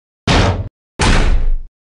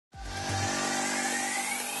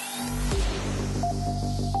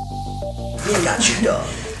Got you, dog.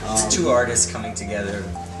 It's two artists coming together.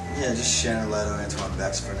 Yeah, just Shannon Leto Antoine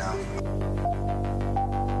Becks for now.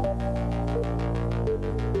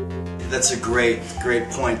 That's a great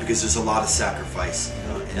point because there's a lot of sacrifice, you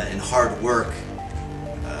know, and hard work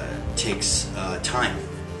takes time,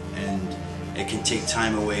 and it can take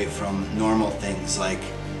time away from normal things like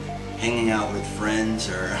hanging out with friends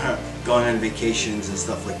or going on vacations and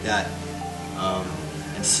stuff like that,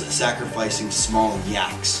 and sacrificing small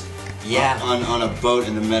yaks. Yeah. On a boat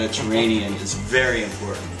in the Mediterranean is very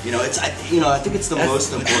important. You know, I think it's the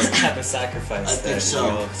most important. That's the type of sacrifice. I think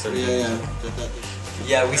so.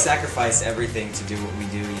 Yeah, we sacrifice everything to do what we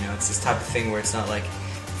do. You know, it's this type of thing where it's not like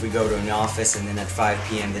if we go to an office and then at 5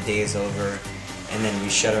 p.m. the day is over, and then we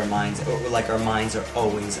shut our minds. Or like our minds are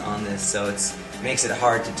always on this, so it makes it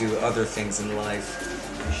hard to do other things in life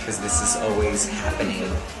because this is always happening.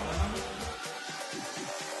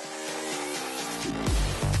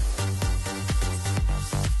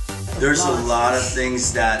 There's a lot of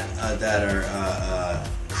things that are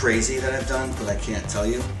crazy that I've done, but I can't tell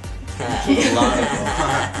you.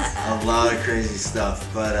 A lot of crazy stuff.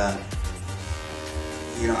 But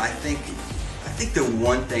you know, I think the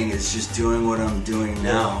one thing is just doing what I'm doing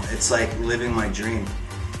now. It's like living my dream,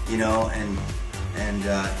 you know, and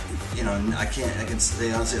you know, I can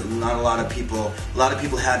say honestly, not a lot of people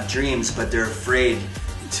have dreams, but they're afraid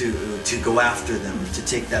to go after them, to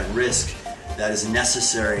take that risk that is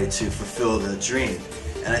necessary to fulfill the dream.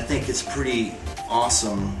 And I think it's pretty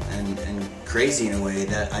awesome and crazy in a way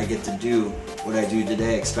that I get to do what I do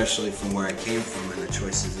today, especially from where I came from and the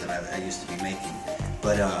choices that I used to be making.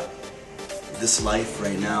 But this life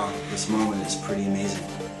right now, this moment is pretty amazing.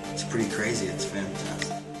 It's pretty crazy. It's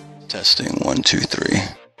fantastic. Testing 1 2 3.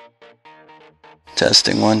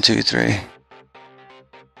 Testing 1 2 3.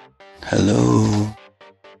 Hello.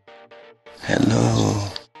 Hello.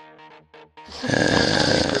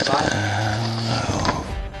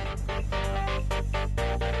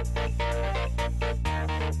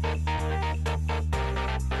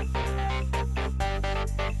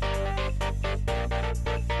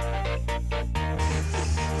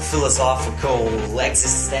 Philosophical,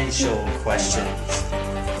 existential questions.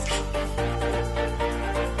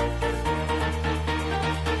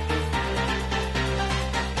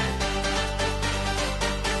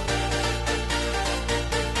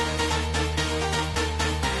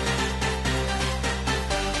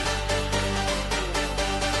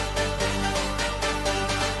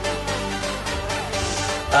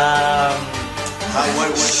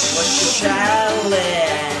 What's Challenge.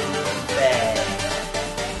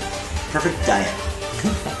 perfect diet?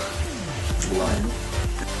 Blood.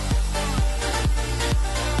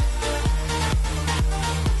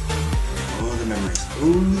 Oh, the memories.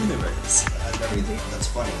 Ooh, the memories. That's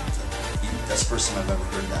funny. That's the first time I've ever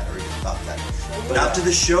heard that or even thought that. But after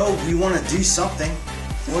the show, we want to do something.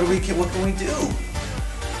 What can we do?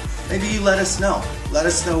 Maybe you let us know. Let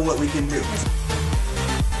us know what we can do.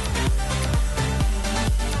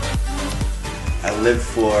 I live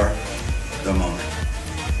for the moment.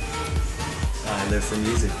 I live for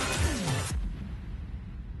music.